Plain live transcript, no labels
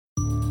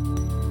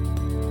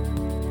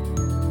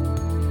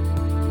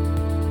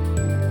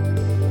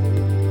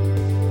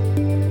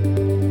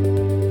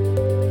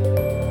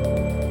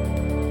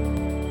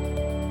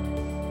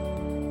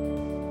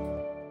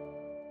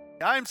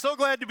I'm so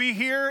glad to be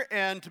here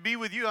and to be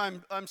with you.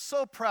 I'm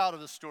so proud of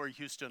the Story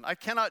Houston. I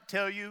cannot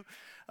tell you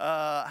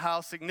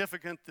how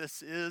significant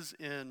this is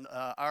in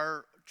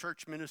our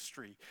church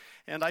ministry.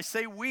 And I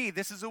say we,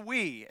 this is a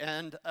we.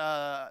 And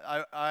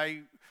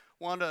I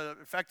want to,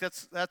 in fact,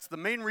 that's the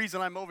main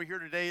reason I'm over here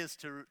today is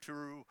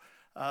to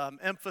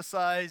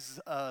emphasize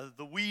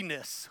the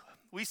we-ness.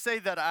 We say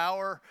that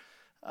our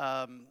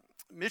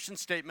mission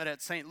statement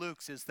at St.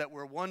 Luke's is that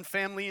we're one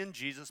family in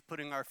Jesus,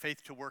 putting our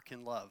faith to work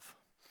in love.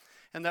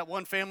 And that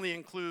one family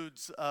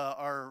includes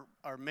our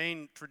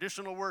main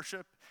traditional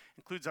worship,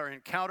 includes our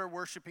encounter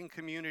worshiping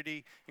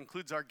community,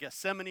 includes our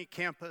Gethsemane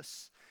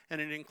campus, and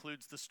it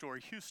includes the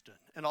Story Houston.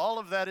 And all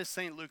of that is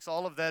St. Luke's,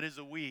 all of that is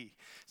a we.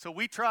 So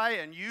we try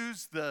and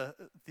use the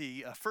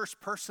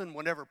first person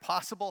whenever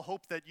possible,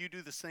 hope that you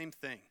do the same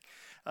thing.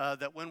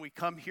 That when we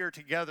come here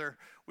together,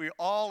 we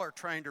all are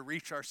trying to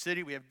reach our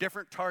city. We have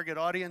different target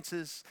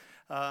audiences.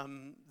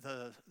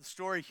 The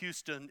Story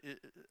Houston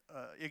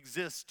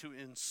exists to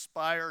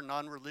inspire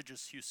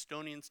non-religious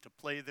Houstonians to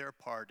play their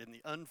part in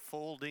the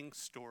unfolding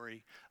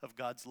story of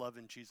God's love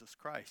in Jesus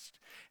Christ.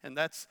 And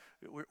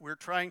we're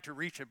trying to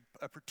reach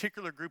a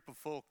particular group of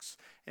folks,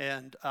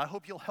 and I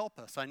hope you'll help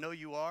us. I know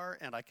you are,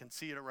 and I can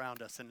see it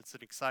around us, and it's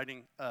an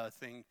exciting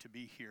thing to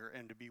be here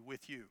and to be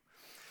with you.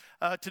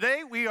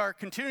 Today we are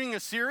continuing a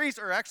series,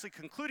 or actually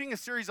concluding a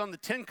series on the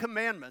Ten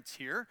Commandments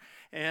here.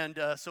 And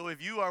so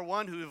if you are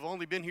one who have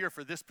only been here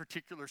for this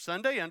particular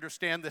Sunday,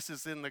 understand this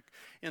is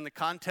in the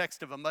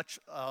context of a much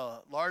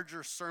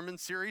larger sermon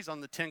series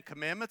on the Ten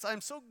Commandments. I'm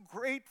so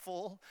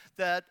grateful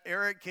that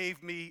Eric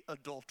gave me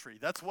adultery.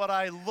 That's what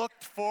I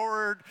looked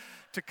forward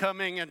to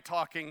coming and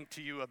talking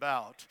to you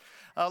about.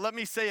 Let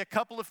me say a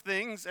couple of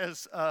things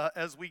as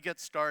we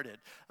get started.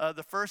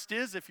 The first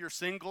is, if you're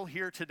single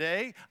here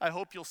today, I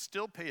hope you'll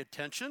still pay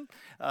attention,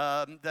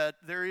 that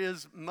there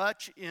is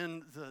much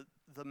in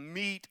the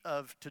meat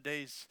of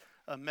today's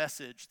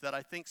message that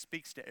I think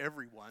speaks to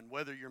everyone,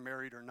 whether you're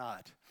married or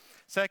not.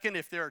 Second,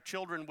 if there are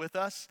children with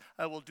us,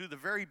 I will do the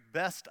very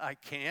best I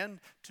can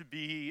to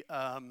be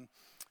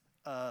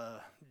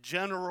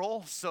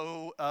general,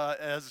 so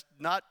as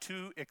not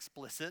too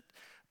explicit.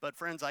 But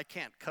friends, I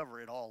can't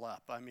cover it all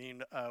up. I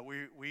mean,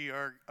 we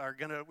are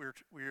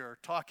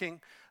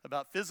talking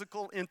about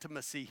physical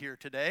intimacy here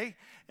today,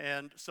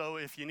 and so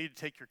if you need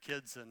to take your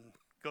kids and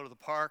go to the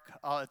park,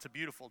 it's a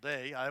beautiful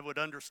day. I would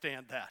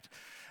understand that.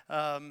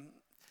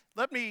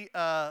 Let me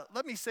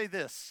say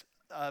this.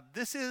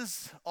 This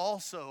is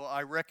also,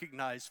 I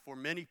recognize, for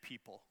many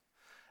people,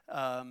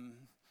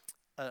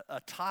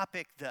 a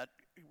topic that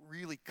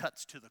really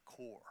cuts to the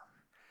core,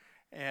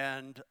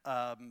 and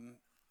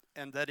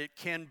that it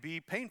can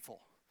be painful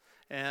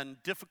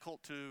and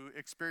difficult to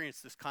experience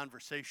this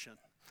conversation.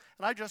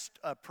 And I just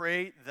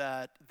pray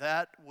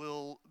that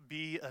will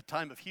be a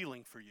time of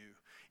healing for you.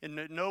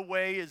 In no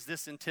way is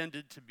this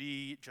intended to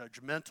be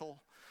judgmental.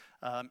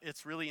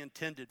 It's really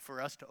intended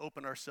for us to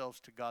open ourselves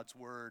to God's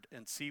word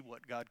and see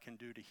what God can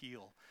do to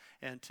heal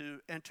and to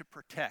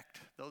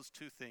protect. Those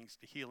two things,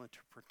 to heal and to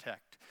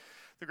protect.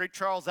 The great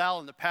Charles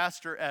Allen, the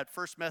pastor at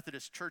First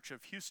Methodist Church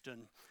of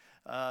Houston,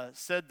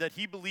 said that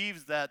he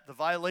believes that the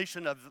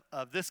violation of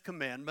this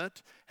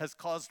commandment has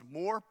caused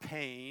more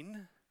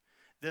pain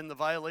than the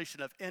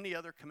violation of any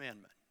other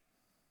commandment.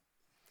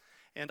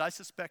 And I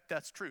suspect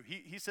that's true.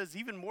 He says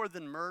even more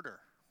than murder.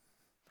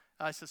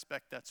 I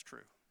suspect that's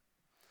true.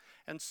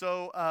 And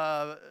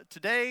so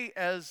today,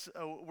 as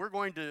we're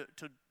going to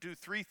do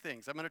three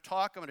things. I'm going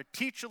to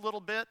teach a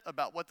little bit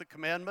about what the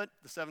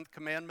seventh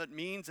commandment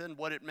means and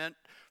what it meant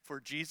for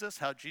Jesus,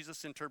 how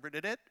Jesus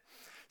interpreted it.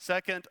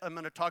 Second, I'm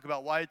going to talk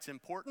about why it's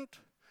important.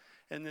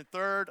 And then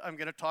third, I'm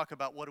going to talk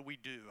about what do we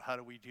do? How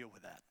do we deal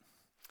with that?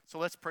 So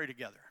let's pray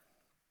together.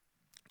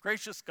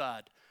 Gracious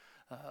God,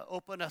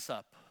 open us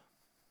up.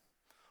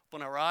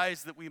 Open our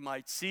eyes that we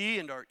might see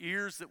and our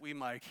ears that we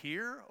might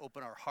hear.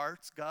 Open our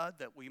hearts, God,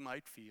 that we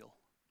might feel.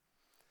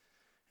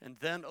 And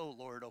then, oh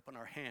Lord, open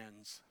our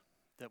hands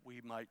that we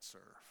might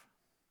serve.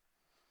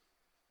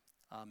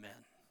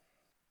 Amen.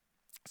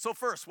 So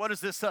first, what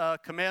does this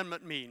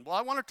commandment mean? Well,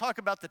 I want to talk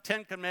about the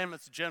Ten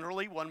Commandments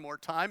generally one more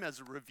time as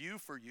a review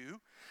for you.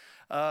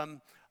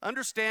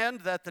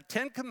 Understand that the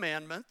Ten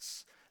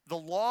Commandments, the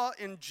law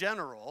in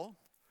general,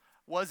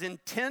 was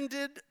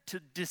intended to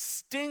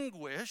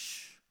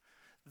distinguish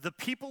the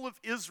people of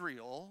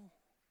Israel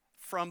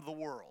from the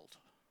world.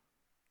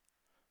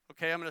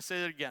 Okay, I'm going to say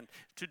that again.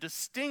 To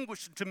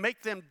distinguish, to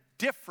make them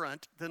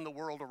different than the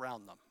world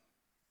around them.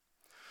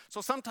 So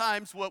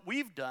sometimes what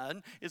we've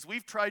done is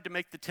we've tried to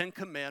make the Ten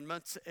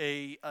Commandments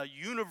a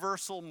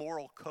universal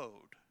moral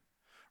code,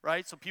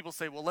 right? So people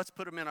say, well, let's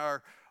put them in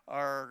our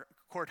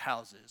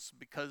courthouses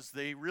because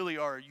they really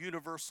are a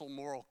universal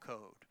moral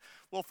code.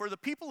 Well, for the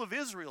people of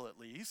Israel at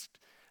least,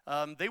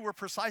 they were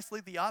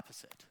precisely the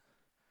opposite.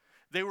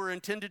 They were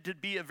intended to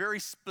be a very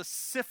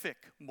specific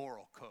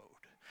moral code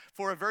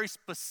for a very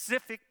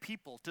specific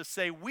people to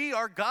say, we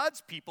are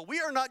God's people. We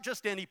are not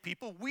just any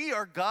people. We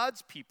are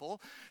God's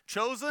people,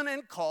 chosen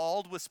and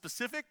called with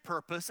specific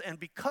purpose, and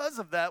because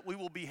of that, we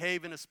will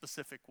behave in a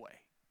specific way.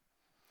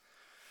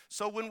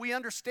 So when we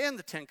understand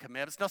the Ten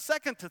Commandments, now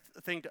second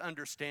thing to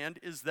understand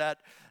is that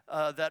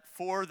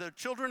for the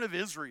children of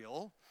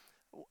Israel,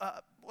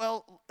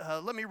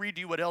 let me read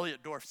you what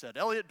Elliot Dorff said.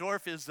 Elliot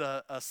Dorff is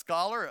a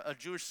scholar, a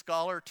Jewish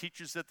scholar,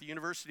 teaches at the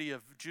University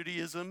of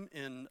Judaism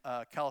in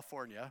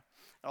California,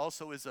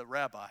 also is a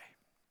rabbi.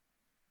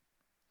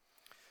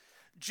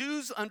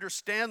 Jews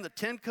understand the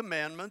Ten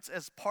Commandments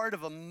as part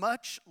of a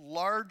much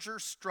larger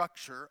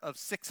structure of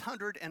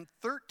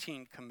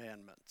 613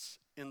 commandments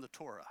in the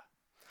Torah.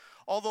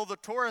 Although the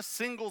Torah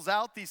singles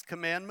out these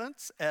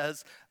commandments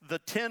as the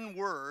 10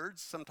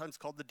 words, sometimes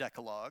called the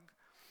Decalogue,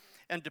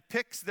 and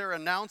depicts their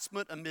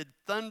announcement amid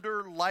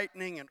thunder,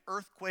 lightning, and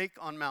earthquake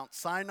on Mount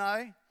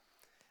Sinai,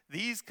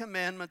 these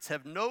commandments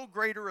have no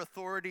greater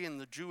authority in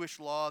the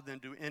Jewish law than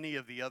do any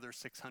of the other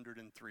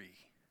 603.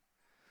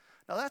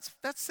 Now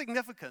that's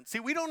significant. See,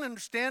 we don't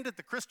understand it.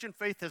 The Christian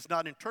faith has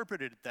not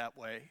interpreted it that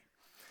way.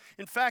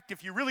 In fact,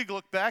 if you really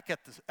look back at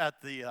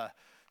the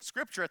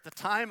scripture at the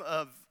time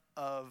of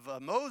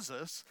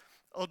Moses,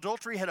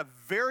 adultery had a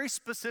very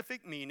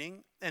specific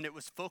meaning, and it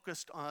was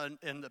focused on,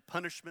 and the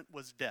punishment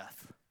was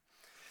death.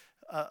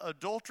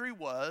 Adultery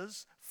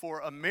was, for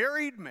a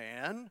married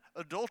man,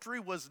 adultery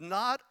was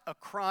not a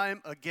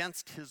crime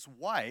against his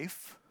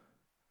wife,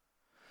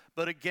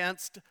 but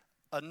against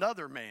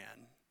another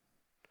man.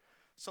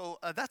 So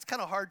that's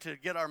kind of hard to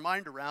get our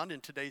mind around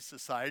in today's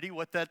society.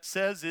 What that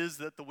says is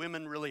that the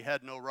women really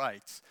had no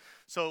rights.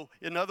 So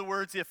in other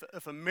words, if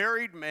a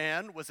married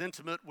man was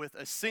intimate with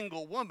a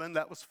single woman,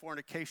 that was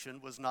fornication,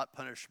 was not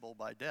punishable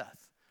by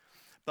death.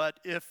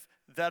 But if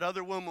that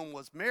other woman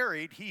was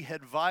married, he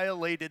had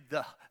violated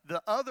the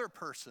other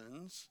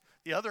person's,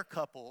 the other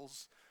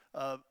couple's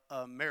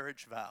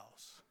marriage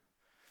vows.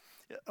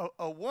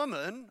 A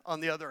woman, on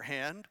the other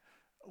hand,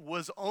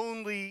 was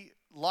only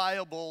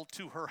liable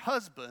to her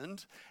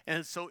husband,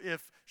 and so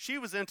if she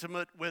was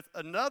intimate with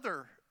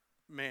another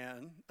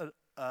man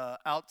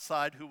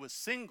outside who was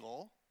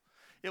single,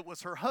 it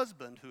was her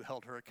husband who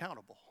held her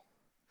accountable.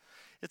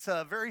 It's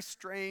a very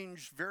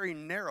strange, very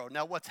narrow.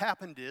 Now what's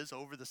happened is,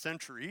 over the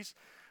centuries,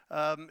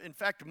 in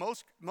fact,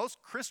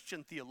 most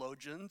Christian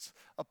theologians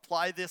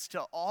apply this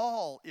to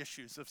all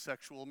issues of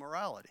sexual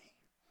morality.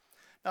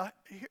 Now,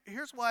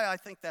 here's why I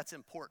think that's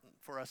important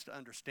for us to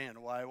understand,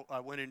 why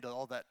I went into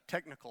all that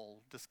technical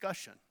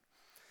discussion.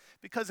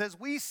 Because as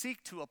we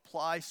seek to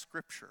apply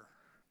Scripture,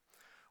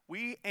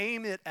 we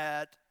aim it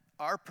at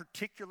our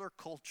particular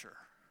culture.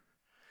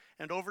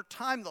 And over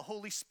time, the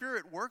Holy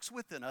Spirit works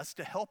within us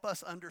to help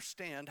us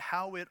understand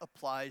how it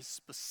applies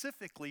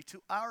specifically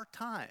to our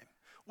time.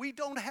 We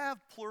don't have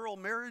plural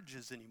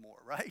marriages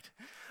anymore, right?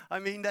 I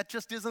mean, that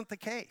just isn't the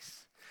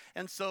case.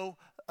 And so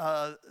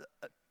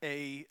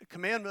a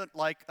commandment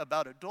like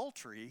about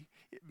adultery,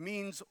 it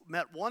meant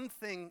one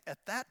thing at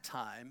that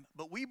time,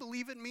 but we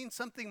believe it means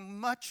something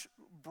much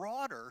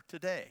broader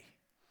today.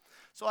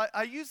 So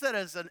I use that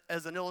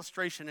as an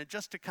illustration, and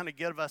just to kind of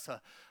give us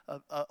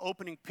a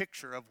opening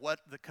picture of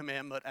what the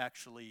commandment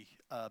actually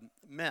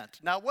meant.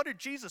 Now, what did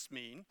Jesus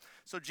mean?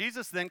 So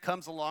Jesus then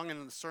comes along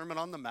in the Sermon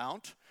on the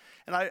Mount,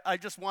 and I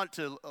just want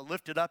to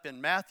lift it up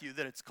in Matthew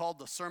that it's called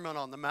the Sermon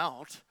on the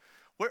Mount.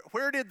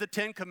 Where did the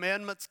Ten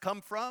Commandments come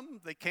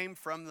from? They came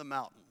from the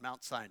mountain,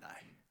 Mount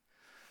Sinai.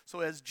 So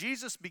as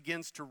Jesus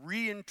begins to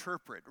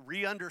reinterpret,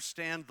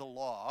 re-understand the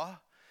law,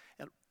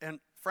 and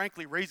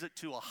frankly raise it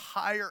to a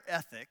higher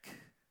ethic,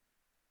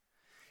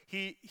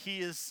 he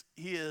is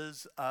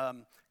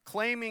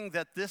claiming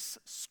that this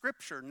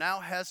scripture now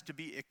has to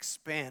be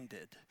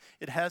expanded.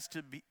 It has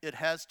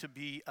to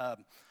be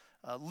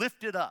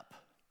lifted up.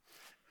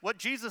 What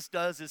Jesus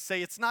does is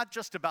say it's not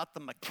just about the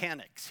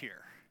mechanics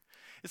here.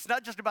 It's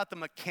not just about the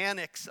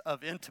mechanics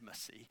of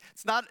intimacy.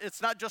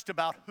 It's not just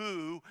about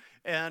who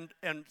and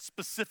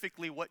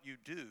specifically what you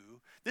do.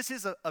 This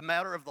is a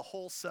matter of the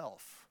whole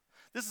self.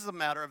 This is a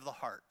matter of the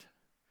heart,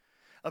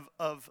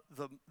 of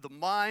the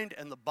mind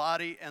and the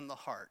body and the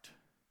heart.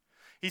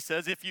 He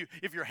says, if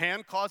your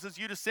hand causes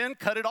you to sin,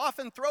 cut it off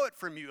and throw it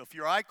from you. If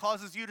your eye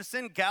causes you to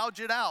sin, gouge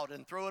it out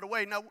and throw it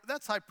away. Now,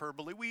 that's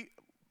hyperbole.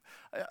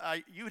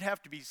 You'd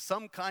have to be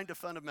some kind of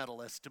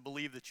fundamentalist to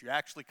believe that you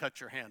actually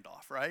cut your hand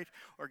off, right?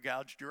 Or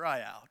gouged your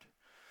eye out.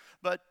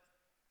 But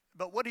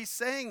what he's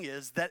saying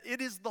is that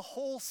it is the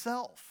whole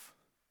self.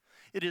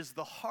 It is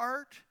the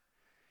heart,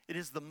 it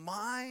is the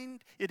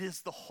mind, it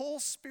is the whole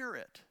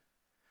spirit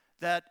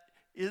that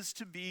is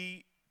to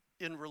be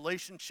in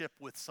relationship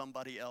with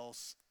somebody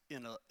else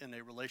in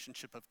a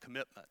relationship of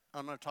commitment.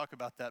 I'm going to talk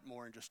about that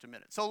more in just a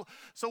minute. So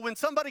when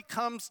somebody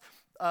comes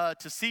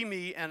to see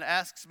me and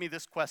asks me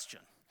this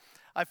question,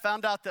 I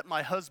found out that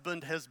my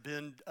husband has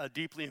been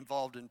deeply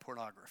involved in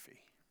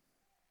pornography.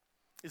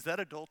 Is that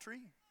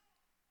adultery?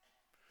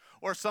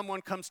 Or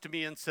someone comes to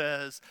me and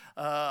says,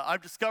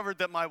 I've discovered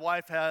that my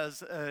wife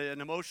has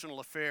an emotional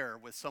affair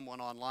with someone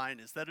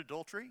online. Is that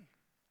adultery?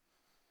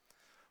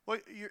 Well,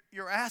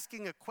 you're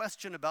asking a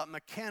question about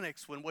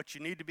mechanics when what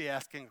you need to be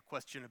asking a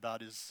question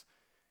about is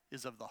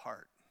of the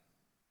heart,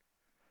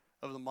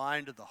 of the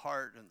mind, of the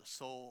heart, and the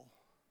soul.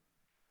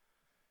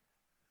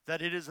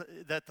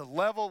 That the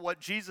level, what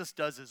Jesus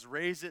does is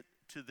raise it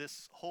to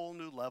this whole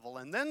new level,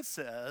 and then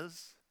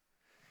says,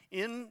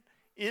 in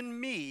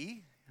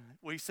me,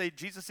 we say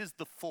Jesus is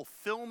the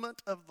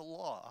fulfillment of the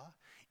law.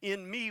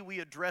 In me, we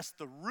address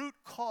the root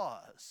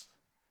cause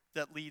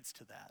that leads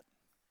to that,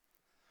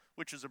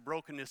 which is a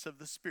brokenness of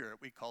the spirit.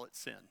 We call it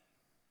sin.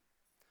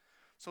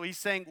 So he's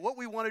saying what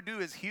we want to do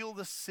is heal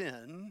the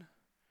sin,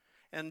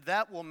 and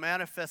that will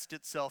manifest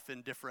itself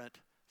in different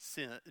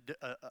sin,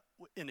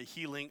 in a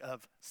healing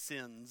of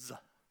sins.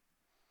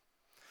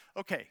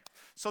 Okay,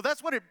 so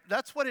that's what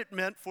it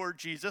meant for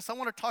Jesus. I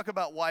want to talk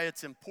about why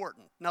it's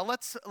important. Now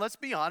let's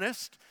be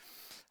honest.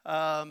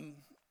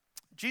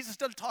 Jesus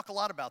doesn't talk a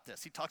lot about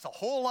this. He talks a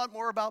whole lot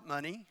more about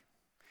money.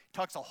 He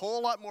talks a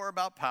whole lot more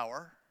about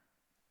power.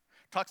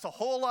 He talks a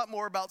whole lot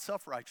more about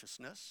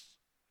self-righteousness.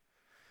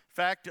 In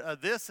fact,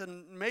 this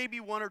and maybe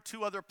one or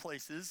two other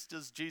places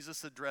does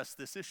Jesus address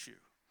this issue.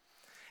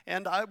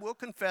 And I will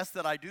confess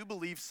that I do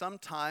believe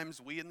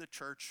sometimes we in the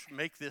church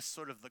make this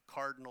sort of the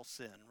cardinal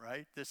sin,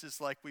 right? This is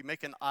like we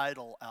make an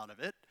idol out of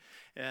it.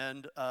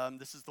 And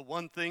this is the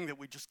one thing that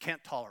we just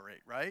can't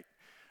tolerate, right?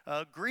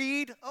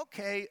 Greed,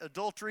 okay.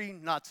 Adultery,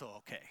 not so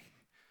okay.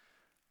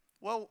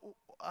 Well,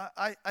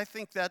 I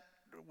think that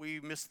we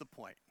miss the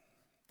point.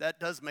 That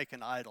does make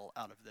an idol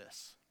out of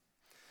this.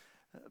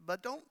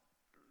 But don't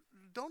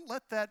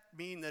let that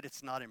mean that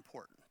it's not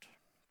important.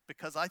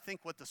 Because I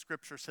think what the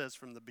scripture says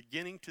from the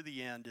beginning to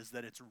the end is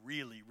that it's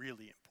really,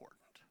 really important.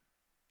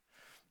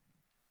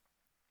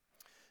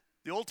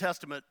 The Old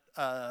Testament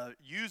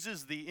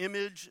uses the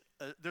image.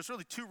 There's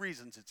really two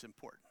reasons it's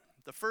important.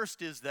 The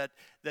first is that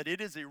it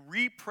is a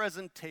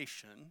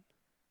representation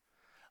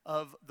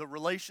of the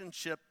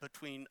relationship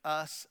between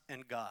us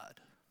and God.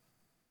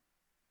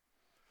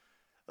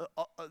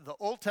 The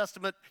Old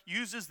Testament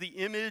uses the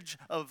image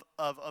of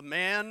a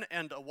man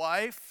and a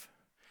wife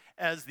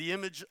as the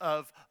image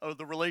of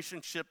the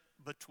relationship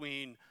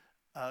between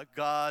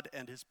God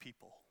and his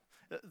people.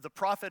 The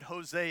prophet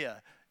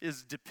Hosea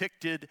is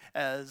depicted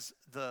as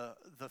the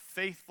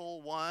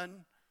faithful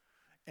one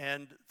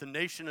and the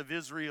nation of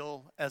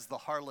Israel as the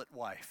harlot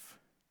wife.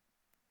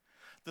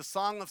 The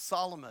Song of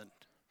Solomon,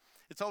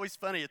 it's always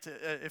funny.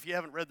 If you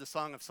haven't read the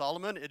Song of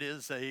Solomon, it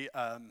is a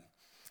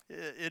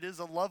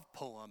love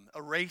poem,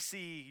 a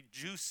racy,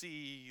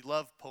 juicy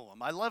love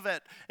poem. I love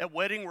at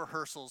wedding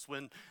rehearsals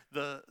when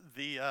the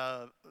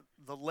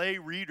lay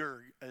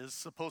reader is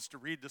supposed to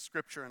read the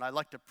scripture, and I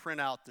like to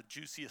print out the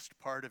juiciest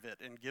part of it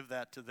and give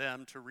that to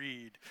them to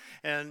read.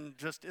 And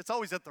it's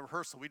always at the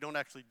rehearsal. We don't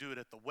actually do it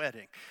at the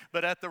wedding.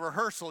 But at the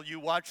rehearsal,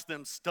 you watch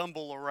them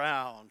stumble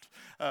around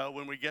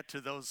when we get to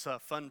those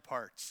fun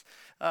parts.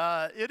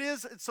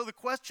 So the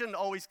question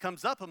always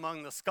comes up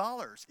among the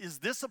scholars, is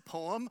this a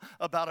poem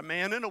about a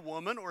man and a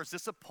woman, or is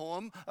this a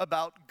poem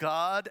about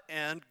God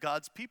and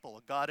God's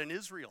people, God and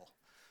Israel?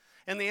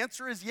 And the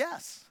answer is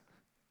yes.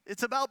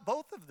 It's about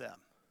both of them.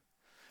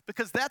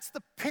 Because that's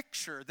the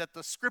picture that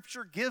the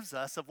scripture gives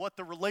us of what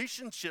the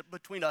relationship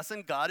between us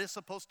and God is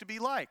supposed to be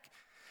like.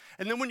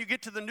 And then when you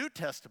get to the New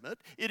Testament,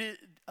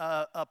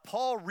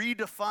 Paul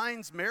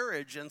redefines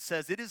marriage and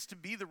says it is to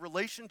be the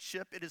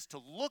relationship, it is to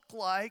look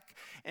like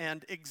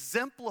and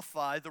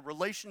exemplify the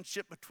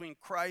relationship between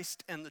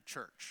Christ and the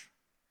church.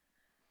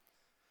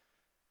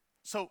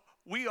 So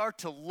we are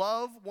to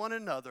love one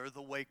another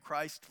the way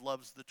Christ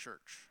loves the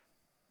church.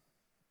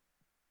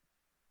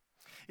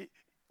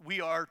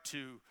 We are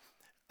to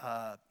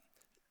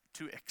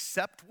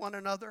accept one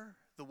another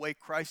the way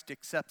Christ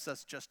accepts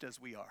us just as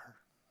we are.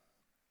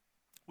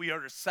 We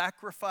are to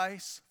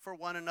sacrifice for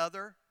one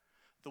another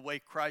the way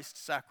Christ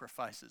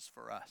sacrifices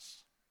for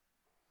us.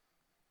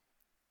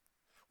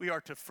 We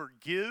are to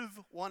forgive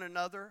one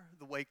another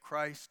the way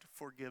Christ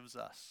forgives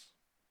us.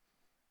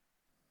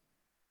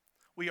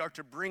 We are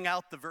to bring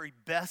out the very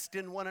best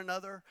in one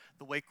another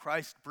the way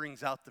Christ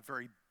brings out the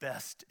very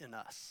best in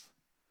us.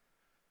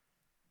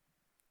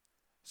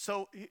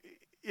 So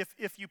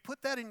if you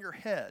put that in your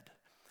head,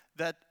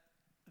 that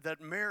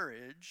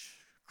marriage,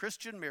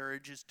 Christian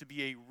marriage, is to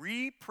be a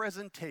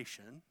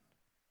representation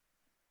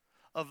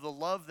of the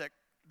love that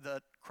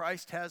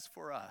Christ has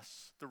for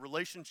us, the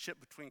relationship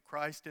between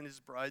Christ and his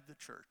bride, the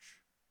church.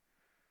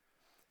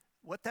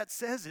 What that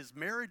says is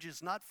marriage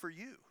is not for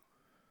you.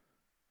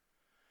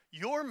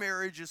 Your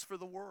marriage is for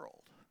the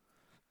world.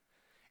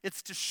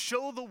 It's to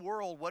show the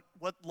world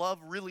what love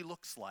really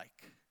looks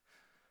like.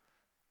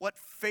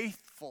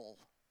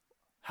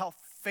 How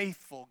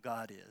faithful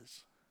God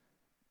is.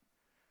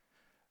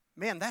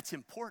 Man, that's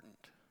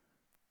important.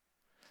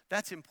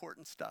 That's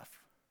important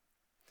stuff.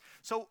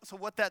 So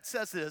what that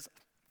says is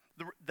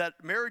that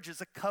marriage is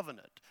a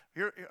covenant.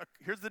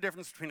 Here's the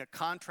difference between a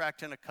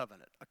contract and a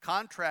covenant. A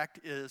contract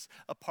is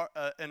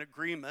an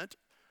agreement,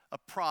 a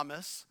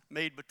promise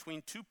made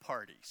between two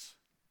parties.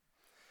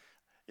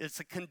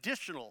 It's a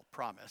conditional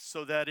promise,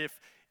 so that if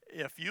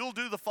you'll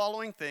do the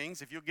following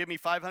things, if you'll give me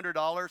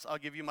 $500, I'll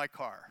give you my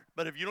car.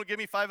 But if you don't give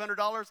me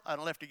 $500, I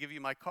don't have to give you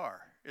my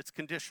car. It's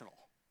conditional.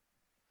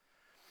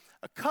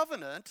 A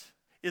covenant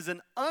is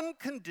an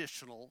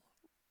unconditional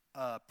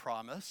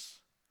promise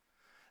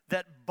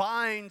that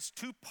binds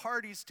two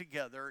parties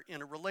together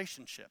in a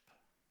relationship.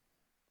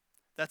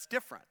 That's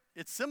different.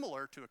 It's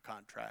similar to a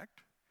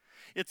contract.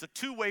 It's a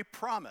two-way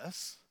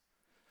promise,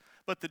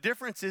 but the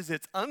difference is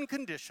it's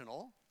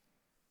unconditional.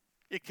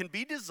 It can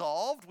be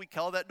dissolved. We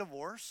call that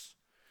divorce.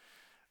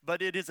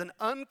 But it is an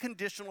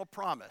unconditional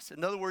promise.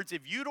 In other words,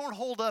 if you don't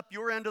hold up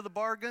your end of the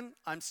bargain,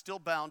 I'm still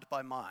bound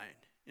by mine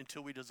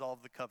until we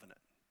dissolve the covenant.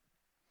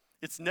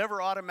 It's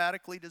never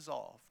automatically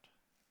dissolved.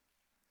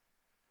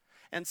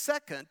 And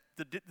second,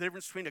 the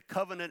difference between a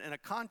covenant and a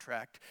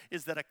contract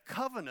is that a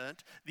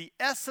covenant, the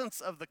essence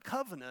of the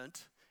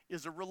covenant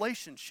is a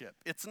relationship.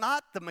 It's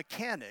not the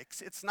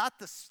mechanics, it's not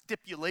the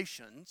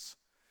stipulations,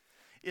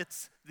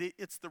 it's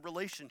the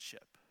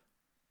relationship.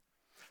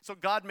 So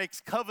God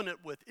makes covenant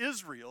with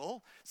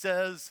Israel,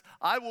 says,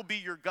 I will be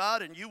your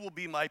God and you will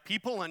be my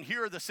people, and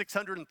here are the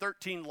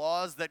 613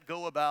 laws that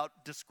go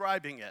about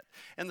describing it.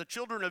 And the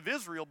children of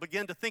Israel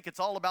begin to think it's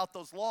all about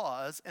those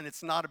laws, and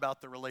it's not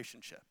about the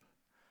relationship.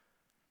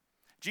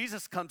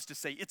 Jesus comes to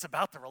say it's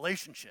about the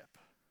relationship.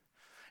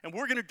 And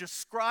we're going to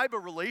describe a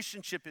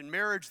relationship in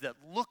marriage that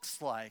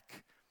looks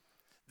like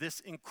this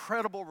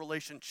incredible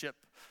relationship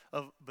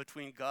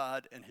between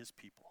God and his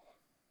people.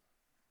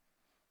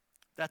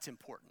 That's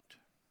important.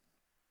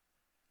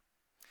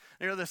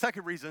 You know, the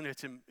second reason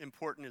it's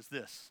important is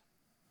this,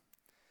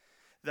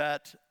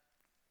 that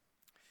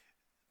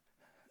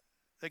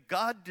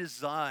God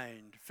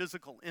designed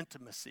physical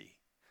intimacy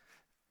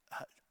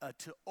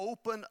to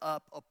open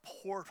up a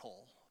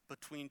portal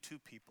between two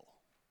people.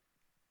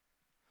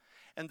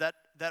 And that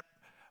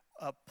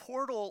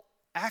portal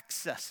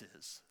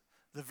accesses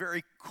the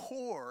very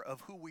core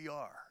of who we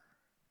are.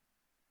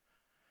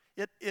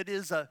 It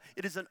is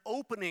an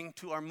opening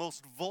to our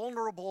most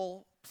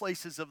vulnerable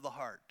places of the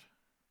heart,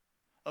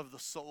 of the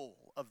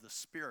soul, of the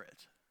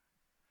spirit.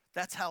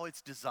 That's how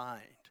it's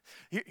designed.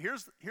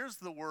 Here's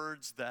the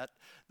words that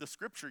the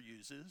scripture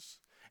uses,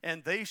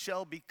 and they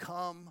shall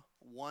become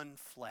one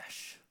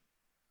flesh.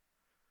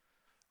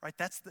 Right?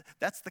 That's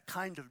the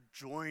kind of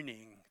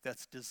joining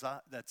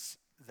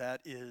that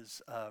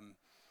is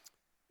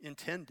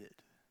intended.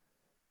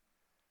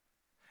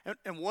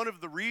 And one of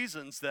the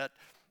reasons that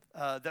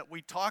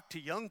we talk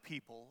to young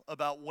people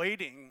about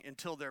waiting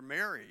until they're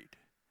married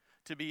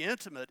to be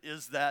intimate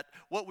is that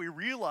what we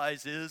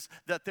realize is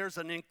that there's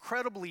an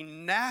incredibly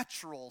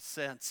natural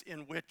sense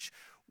in which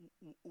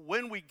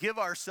when we give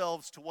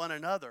ourselves to one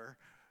another,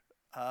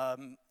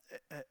 an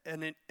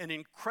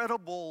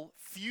incredible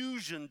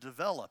fusion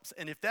develops.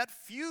 And if that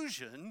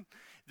fusion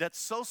that's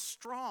so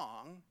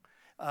strong,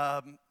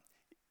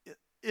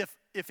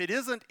 if it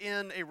isn't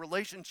in a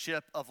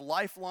relationship of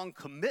lifelong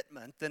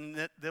commitment,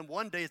 then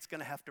one day it's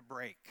going to have to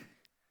break.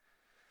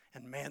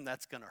 And man,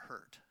 that's going to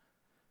hurt.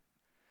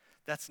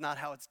 That's not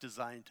how it's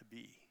designed to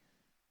be.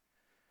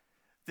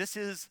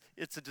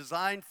 It's a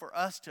design for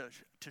us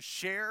to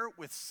share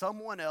with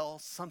someone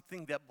else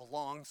something that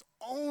belongs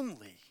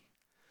only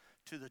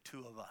to the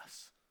two of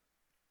us.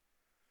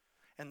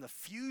 And the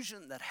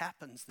fusion that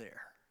happens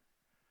there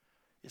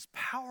is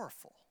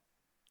powerful.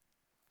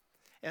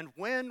 And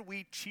when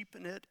we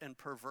cheapen it and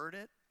pervert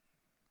it,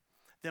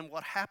 then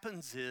what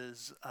happens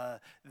is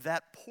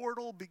that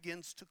portal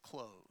begins to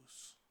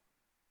close.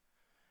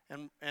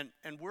 And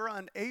we're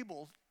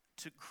unable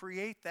to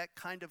create that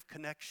kind of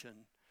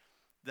connection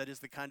that is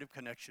the kind of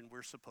connection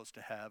we're supposed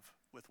to have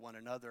with one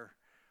another,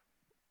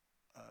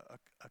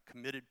 a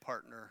committed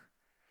partner,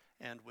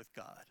 and with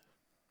God.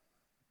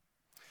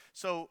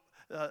 So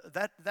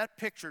that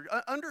picture,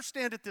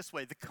 understand it this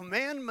way. The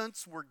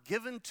commandments were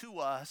given to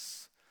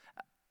us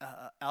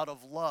out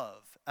of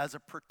love, as a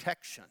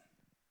protection.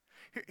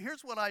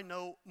 Here's what I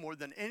know more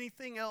than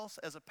anything else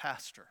as a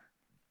pastor,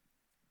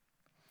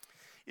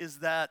 is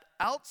that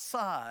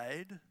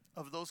outside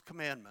of those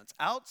commandments,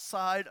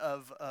 outside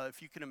of,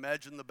 if you can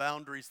imagine the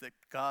boundaries that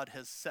God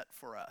has set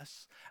for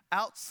us,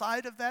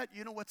 outside of that,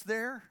 you know what's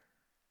there?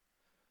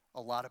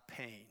 A lot of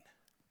pain.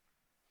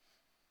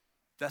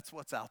 That's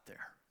what's out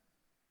there.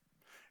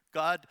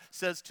 God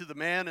says to the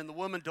man and the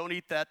woman, don't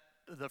eat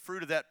the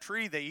fruit of that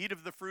tree. They eat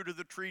of the fruit of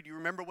the tree. Do you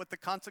remember what the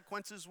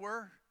consequences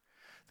were?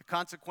 The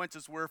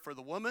consequences were for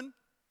the woman,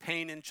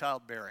 pain in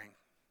childbearing.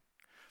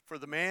 For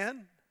the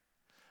man,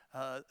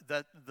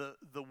 that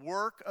the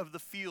work of the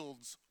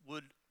fields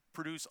would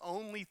produce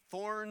only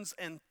thorns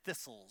and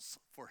thistles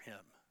for him.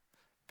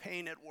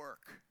 Pain at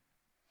work.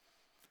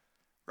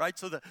 Right?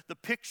 So the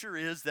picture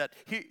is that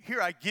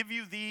here I give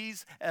you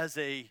these as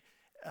a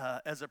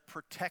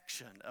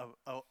protection,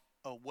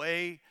 a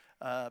way.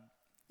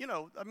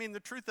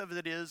 The truth of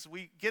it is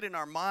we get in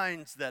our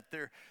minds that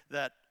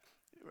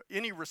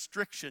any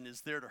restriction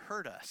is there to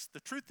hurt us. The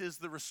truth is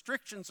the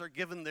restrictions are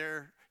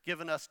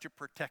given us to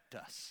protect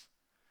us.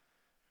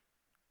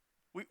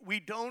 We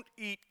don't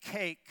eat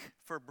cake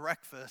for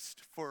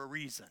breakfast for a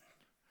reason,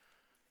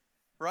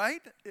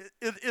 right?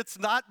 It's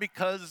not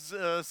because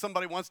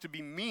somebody wants to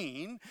be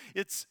mean.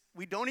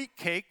 We don't eat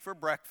cake for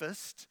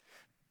breakfast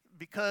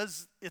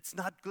because it's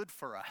not good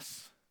for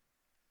us.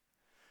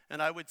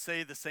 And I would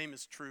say the same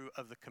is true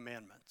of the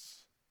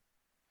commandments.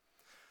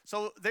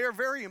 So they are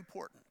very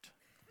important.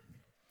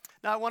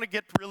 Now I want to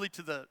get really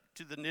to the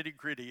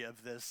nitty-gritty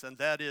of this, and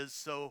that is,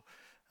 so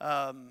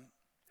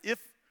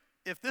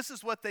if this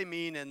is what they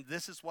mean and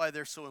this is why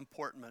they're so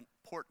important,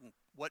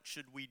 what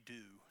should we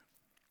do?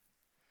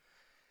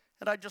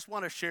 And I just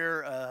want to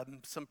share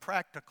some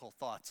practical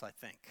thoughts, I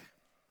think.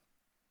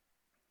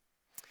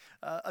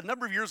 A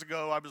number of years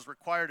ago, I was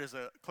required as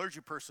a clergy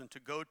person to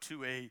go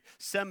to a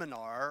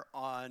seminar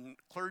on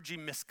clergy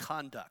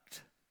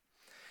misconduct.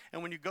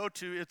 And when you go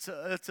to,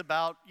 it's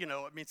about,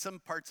 some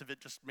parts of it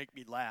just make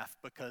me laugh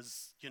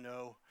because,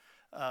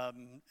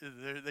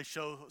 they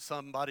show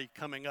somebody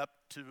coming up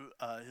to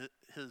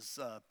his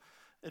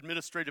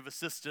administrative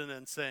assistant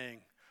and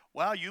saying,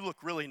 wow, you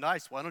look really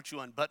nice. Why don't you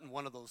unbutton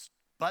one of those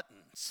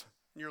buttons?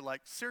 And you're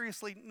like,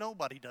 seriously,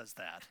 nobody does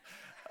that.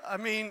 I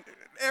mean,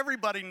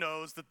 everybody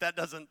knows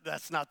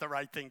that's not the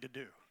right thing to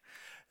do.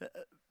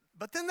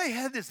 But then they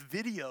had this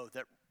video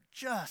that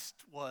just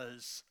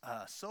was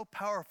so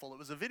powerful. It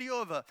was a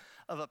video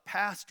of a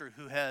pastor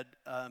who had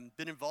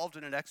been involved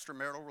in an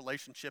extramarital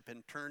relationship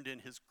and turned in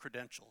his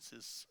credentials,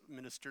 his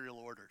ministerial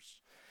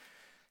orders.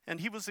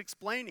 And he was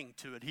explaining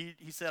to it.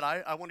 He said,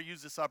 I want to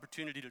use this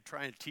opportunity to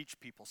try and teach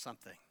people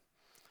something.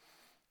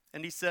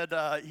 And he said,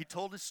 he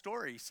told his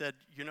story. He said,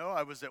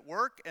 I was at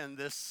work and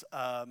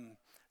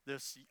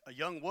a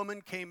young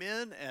woman came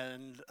in,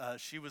 and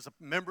she was a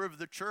member of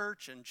the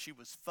church, and she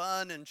was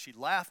fun, and she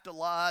laughed a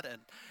lot,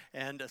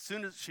 and as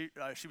soon as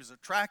she was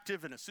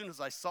attractive, and as soon as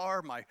I saw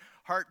her, my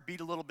heart beat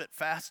a little bit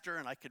faster,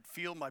 and I could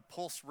feel my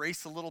pulse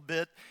race a little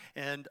bit,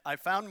 and I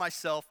found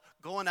myself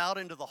going out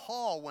into the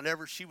hall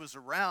whenever she was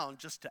around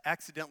just to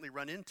accidentally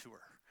run into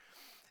her.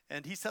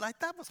 And he said,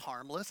 that was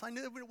harmless. I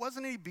knew it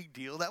wasn't any big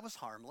deal. That was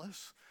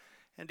harmless.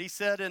 And he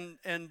said, and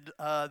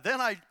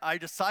then I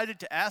decided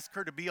to ask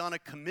her to be on a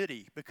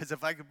committee, because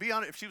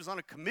if she was on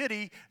a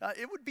committee,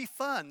 it would be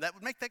fun. That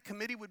would make that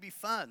committee would be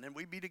fun, and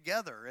we'd be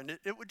together, and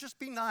it would just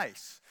be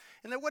nice.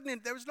 And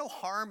there was no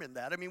harm in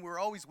that. I mean, we were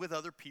always with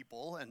other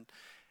people, and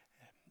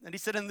he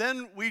said, and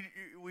then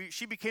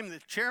she became the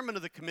chairman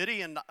of the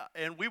committee, and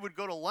we would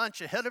go to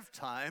lunch ahead of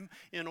time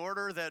in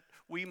order that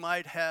we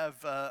might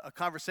have a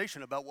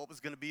conversation about what was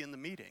going to be in the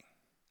meeting.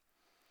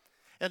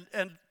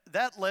 And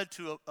that led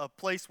to a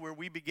place where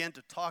we began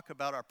to talk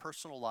about our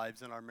personal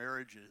lives and our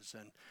marriages.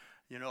 And,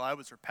 I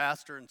was her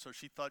pastor, and so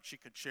she thought she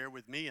could share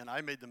with me, and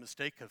I made the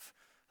mistake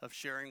of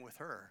sharing with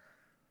her.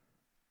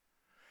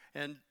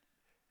 And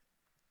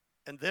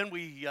then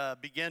we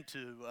began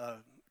to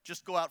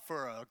just go out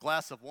for a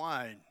glass of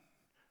wine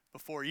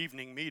before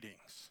evening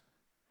meetings.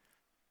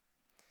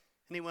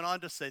 And he went on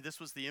to say, this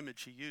was the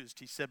image he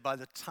used. He said, by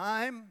the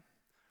time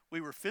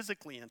we were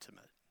physically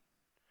intimate,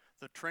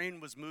 the train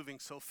was moving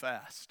so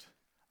fast,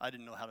 I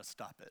didn't know how to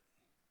stop it.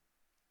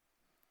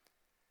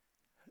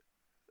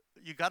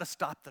 You got to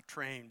stop the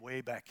train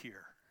way back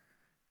here.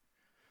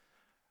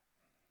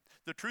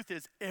 The truth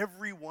is,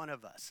 every one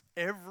of us,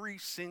 every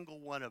single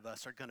one of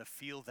us are going to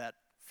feel that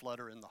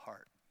flutter in the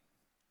heart.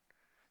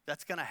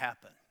 That's going to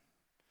happen.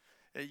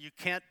 You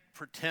can't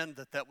pretend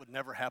that would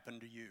never happen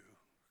to you,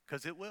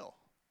 because it will.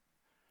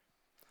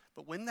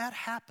 But when that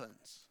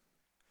happens,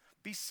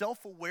 be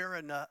self-aware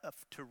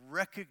enough to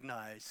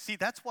recognize. See,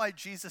 that's why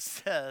Jesus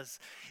says,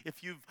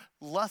 if you've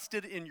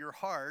lusted in your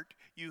heart,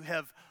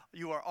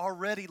 you are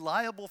already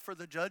liable for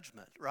the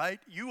judgment, right?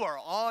 You are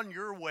on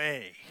your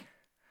way.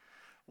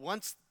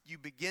 Once you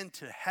begin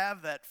to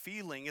have that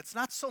feeling, it's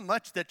not so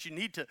much that you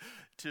need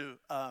to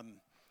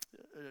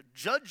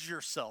judge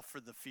yourself for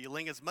the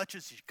feeling as much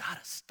as you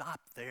got to stop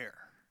there.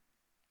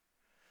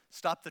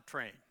 Stop the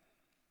train.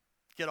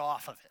 Get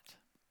off of it.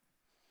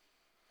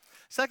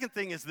 Second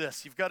thing is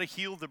this, you've got to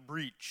heal the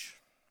breach.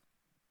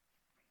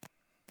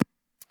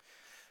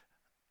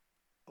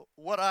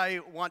 What I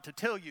want to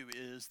tell you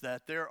is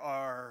that there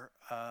are,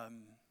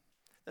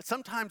 that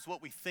sometimes what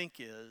we think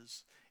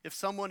is, if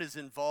someone is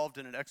involved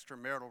in an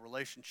extramarital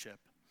relationship,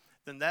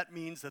 then that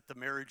means that the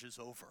marriage is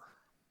over.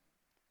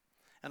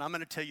 And I'm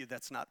going to tell you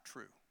that's not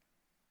true.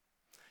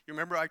 You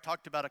remember I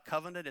talked about a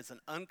covenant as an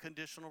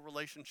unconditional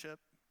relationship?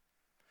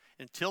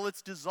 Until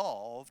it's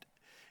dissolved,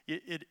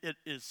 it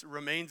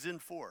remains in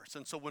force.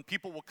 And so when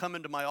people will come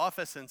into my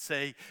office and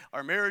say,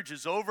 our marriage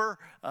is over,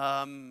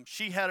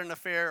 she had an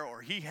affair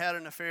or he had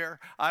an affair,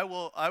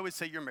 I would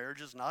say your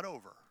marriage is not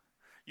over.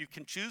 You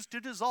can choose to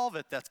dissolve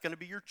it. That's going to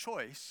be your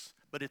choice,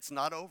 but it's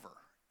not over.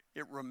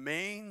 It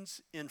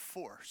remains in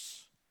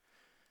force.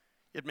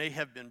 It may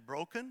have been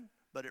broken,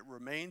 but it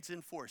remains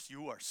in force.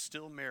 You are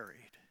still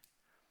married.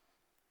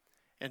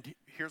 And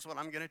here's what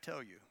I'm going to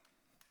tell you,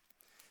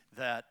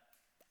 that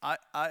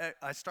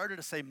I started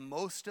to say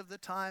most of the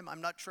time.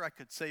 I'm not sure I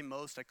could say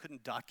most. I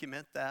couldn't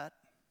document that.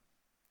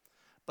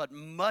 But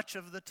much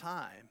of the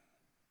time,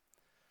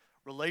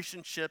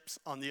 relationships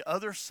on the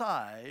other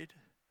side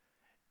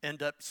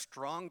end up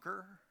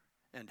stronger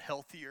and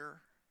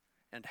healthier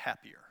and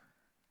happier.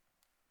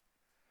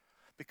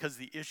 Because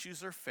the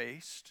issues are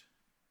faced.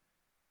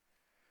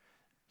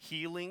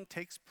 Healing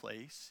takes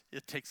place.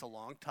 It takes a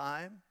long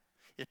time.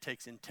 It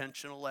takes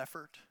intentional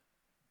effort.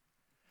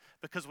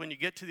 Because when you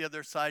get to the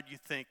other side, you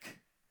think,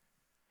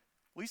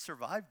 we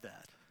survived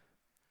that.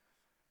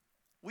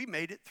 We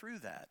made it through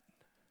that.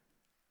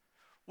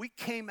 We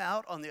came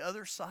out on the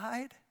other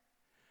side,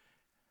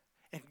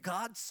 and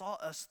God saw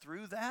us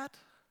through that.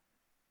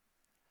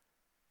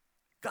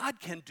 God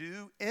can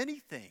do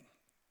anything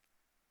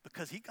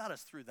because he got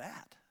us through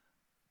that.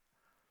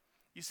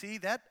 You see,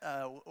 that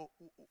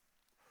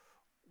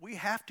we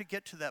have to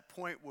get to that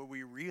point where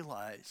we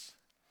realize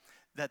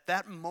that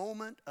that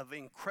moment of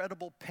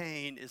incredible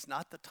pain is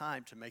not the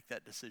time to make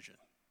that decision.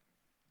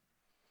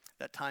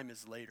 That time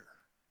is later.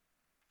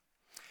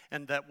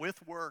 And that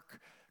with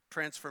work,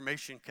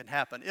 transformation can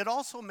happen. It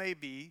also may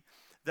be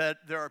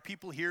that there are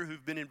people here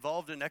who've been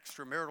involved in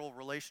extramarital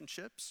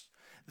relationships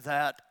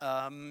that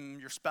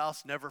your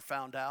spouse never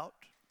found out.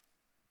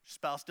 Your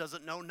spouse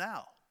doesn't know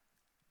now.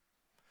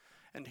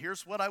 And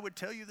here's what I would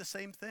tell you, the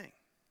same thing.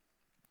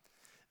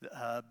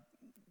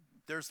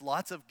 There's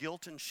lots of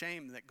guilt and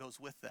shame that goes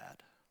with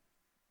that.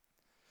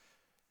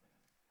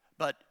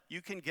 But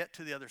you can get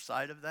to the other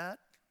side of that.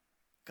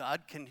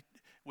 God can,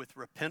 with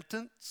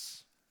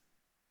repentance,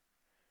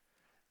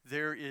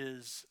 there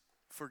is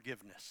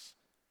forgiveness.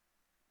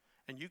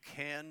 And you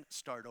can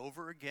start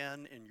over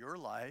again in your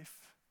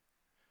life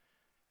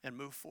and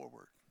move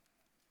forward.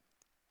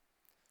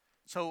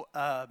 So,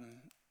 I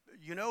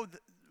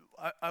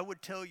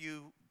would tell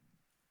you,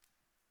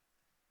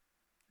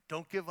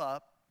 don't give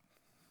up.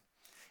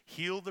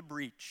 Heal the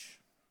breach.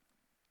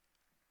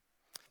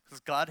 Because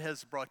God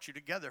has brought you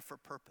together for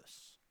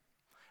purpose.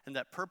 And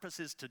that purpose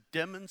is to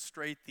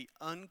demonstrate the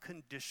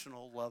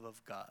unconditional love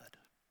of God.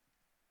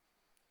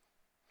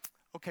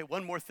 Okay,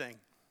 one more thing.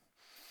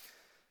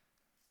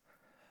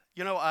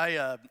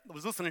 I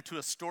was listening to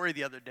a story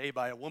the other day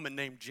by a woman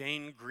named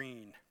Jane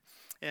Green.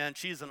 And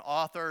she's an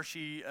author.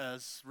 She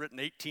has written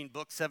 18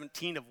 books,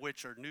 17 of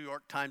which are New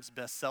York Times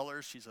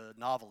bestsellers. She's a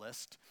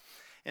novelist.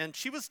 And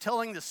she was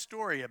telling this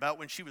story about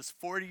when she was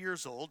 40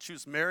 years old. She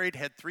was married,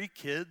 had 3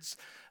 kids,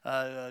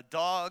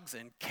 dogs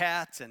and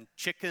cats and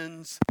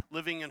chickens,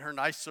 living in her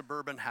nice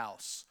suburban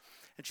house.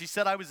 And she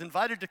said, I was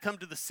invited to come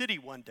to the city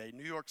one day,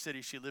 New York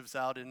City. She lives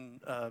out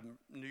in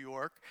New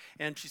York.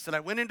 And she said,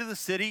 I went into the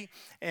city,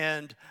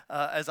 and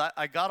as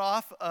I got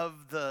off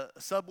of the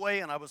subway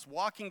and I was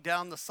walking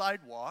down the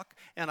sidewalk,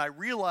 and I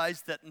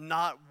realized that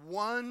not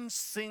one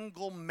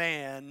single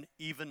man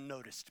even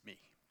noticed me.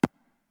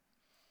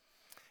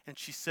 And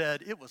she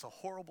said, it was a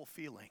horrible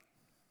feeling.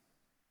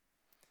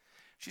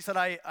 She said,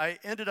 I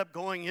ended up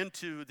going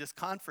into this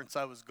conference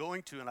I was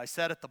going to, and I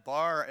sat at the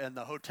bar in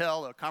the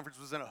hotel. The conference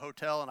was in a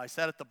hotel, and I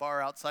sat at the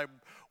bar outside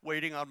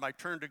waiting on my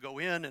turn to go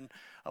in. And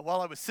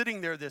while I was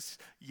sitting there, this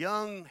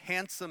young,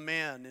 handsome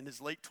man in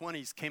his late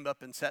 20s came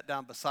up and sat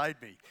down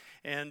beside me.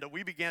 And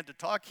we began to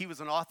talk. He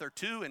was an author,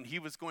 too, and he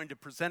was going to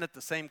present at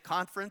the same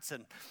conference.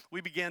 And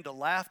we began to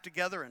laugh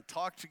together and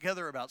talk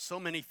together about so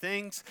many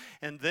things.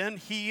 And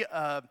then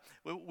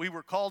we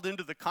were called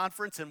into the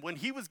conference, and when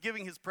he was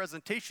giving his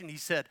presentation, he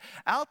said,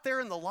 out there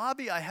in the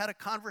lobby, I had a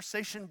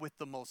conversation with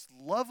the most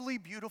lovely,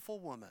 beautiful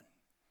woman.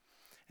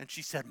 And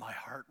she said, my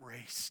heart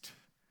raced.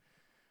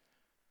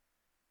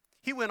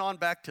 He went on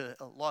back to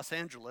Los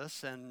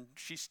Angeles, and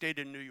she stayed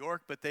in New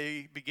York, but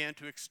they began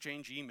to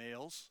exchange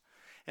emails.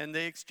 And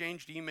they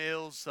exchanged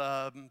emails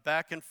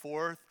back and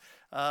forth,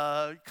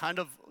 kind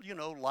of,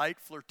 light,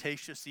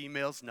 flirtatious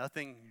emails,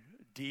 nothing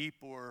deep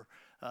or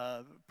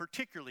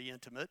particularly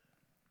intimate.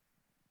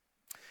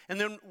 And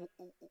then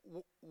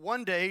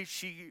one day,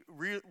 she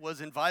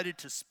was invited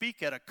to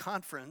speak at a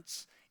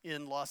conference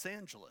in Los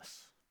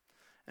Angeles.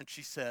 And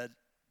she said,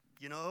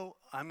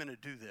 I'm going to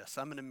do this.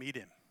 I'm going to meet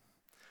him.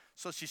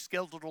 So she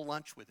scheduled a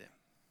lunch with him.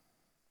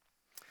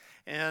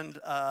 And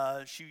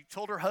she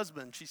told her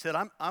husband, she said,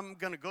 I'm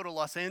going to go to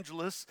Los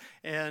Angeles,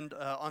 and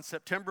on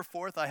September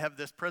 4th, I have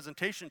this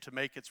presentation to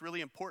make. It's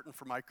really important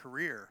for my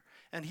career.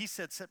 And he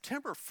said,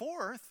 September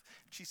 4th?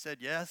 She said,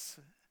 yes.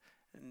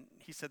 And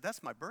he said,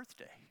 that's my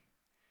birthday.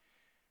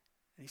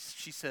 And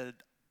she said,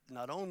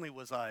 not only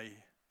was I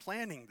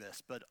planning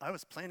this, but I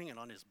was planning it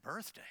on his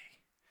birthday.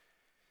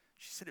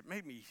 She said, it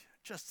made me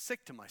just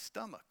sick to my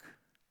stomach.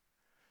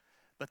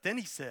 But then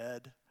he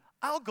said,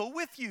 I'll go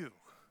with you.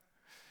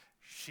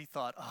 She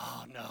thought,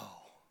 oh, no.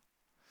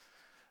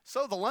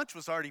 So the lunch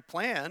was already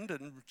planned,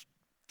 and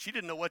she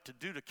didn't know what to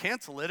do to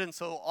cancel it, and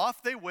so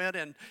off they went,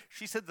 and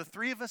she said, the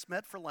 3 of us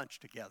met for lunch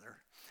together.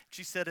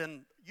 She said,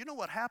 and you know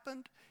what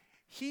happened?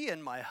 He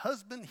and my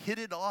husband hit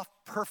it off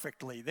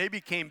perfectly. They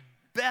became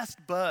best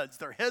buds.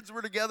 Their heads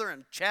were together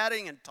and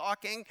chatting and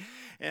talking.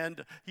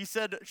 And she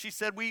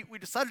said, we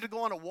decided to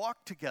go on a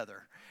walk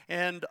together.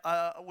 And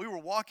we were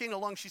walking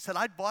along. She said,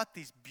 I'd bought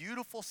these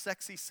beautiful,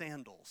 sexy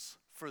sandals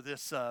for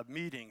this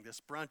meeting, this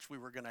brunch we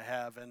were going to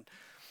have. And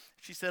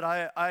she said,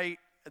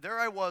 there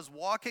I was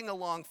walking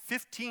along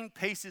 15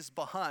 paces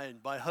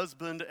behind my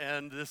husband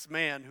and this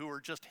man who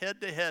were just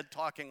head to head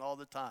talking all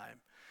the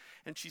time.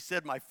 And she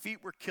said, my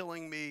feet were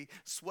killing me.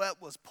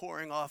 Sweat was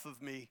pouring off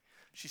of me.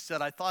 She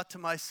said, I thought to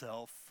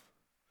myself,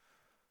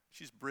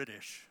 she's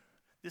British,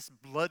 this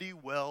bloody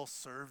well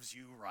serves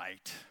you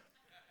right.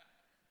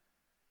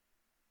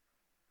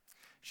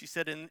 She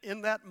said,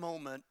 in that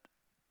moment,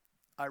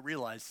 I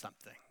realized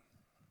something.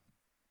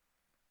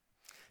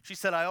 She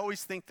said, I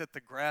always think that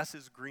the grass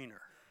is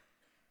greener.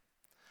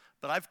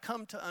 But I've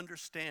come to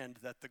understand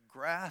that the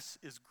grass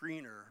is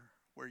greener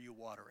where you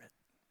water it.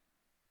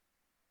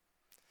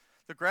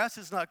 The grass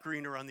is not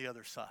greener on the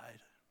other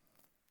side.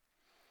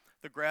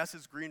 The grass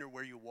is greener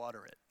where you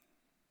water it.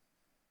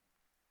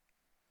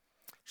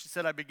 She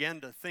said, I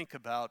began to think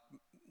about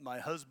my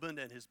husband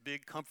and his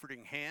big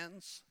comforting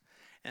hands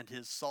and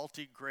his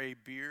salty gray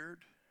beard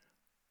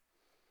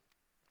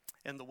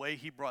and the way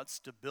he brought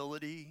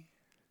stability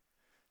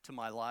to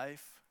my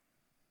life.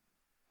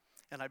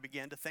 And I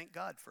began to thank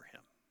God for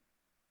him.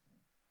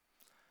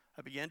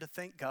 I began to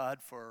thank God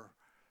for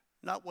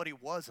not what he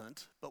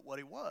wasn't, but what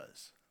he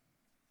was.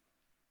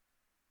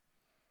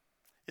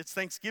 It's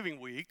Thanksgiving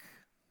week,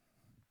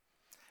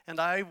 and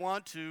I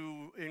want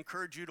to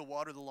encourage you to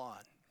water the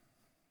lawn.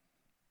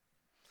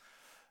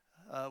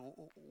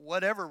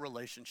 Whatever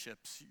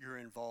relationships you're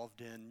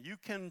involved in, you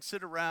can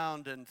sit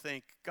around and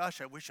think, gosh,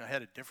 I wish I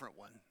had a different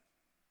one.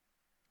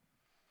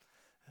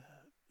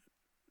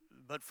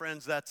 But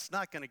friends, that's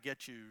not going to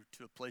get you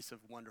to a place of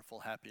wonderful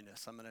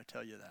happiness. I'm going to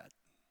tell you that.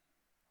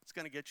 It's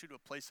going to get you to a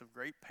place of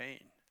great pain.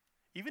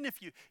 Even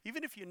if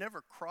you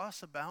never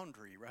cross a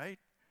boundary, right?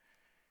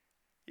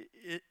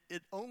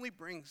 It only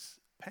brings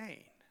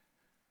pain.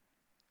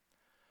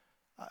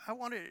 I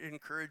want to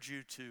encourage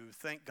you to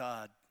thank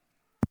God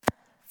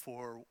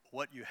for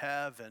what you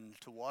have and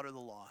to water the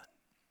lawn.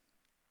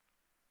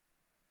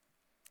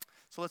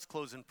 So let's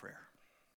close in prayer.